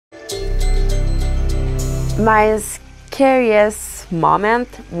My scariest moment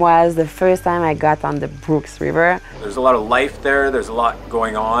was the first time I got on the Brooks River. There's a lot of life there, there's a lot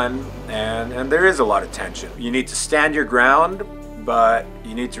going on, and there is a lot of tension. You need to stand your ground, but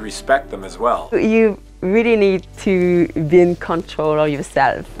you need to respect them as well. You really need to be in control of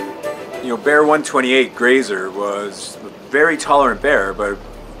yourself. You know, Bear 128, Grazer, was a very tolerant bear, but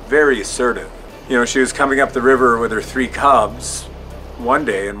very assertive. You know, she was coming up the river with her 3 cubs one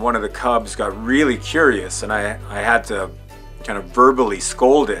day, and one of the cubs got really curious, and I had to kind of verbally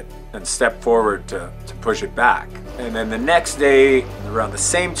scold it and step forward to push it back. And then the next day, around the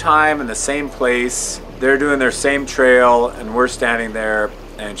same time in the same place, they're doing their same trail, and we're standing there,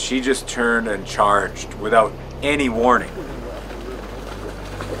 and she just turned and charged without any warning.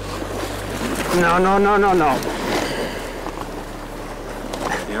 No, no, no, no, no.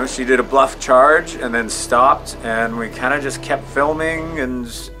 You know, she did a bluff charge and then stopped, and we kind of just kept filming,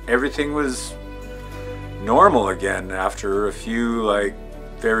 and everything was normal again after a few, like,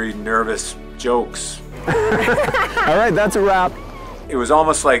 very nervous jokes. All right, that's a wrap. It was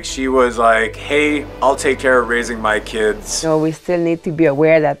almost like she was like, hey, I'll take care of raising my kids. So we still need to be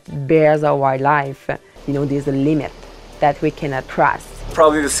aware that bears are wildlife. You know, there's a limit that we cannot cross.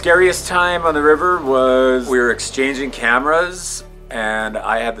 Probably the scariest time on the river was we were exchanging cameras, and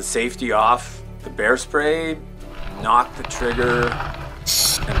I had the safety off the bear spray, knocked the trigger,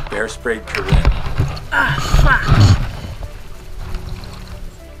 and bear sprayed Karine.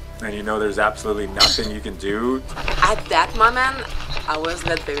 And you know there's absolutely nothing you can do. At that moment, I was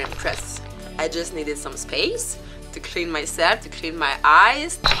not very impressed. I just needed some space to clean myself, to clean my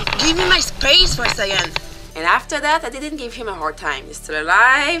eyes. Give me my space for a second. And after that, I didn't give him a hard time. He's still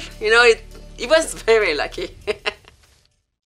alive. You know, he was very lucky.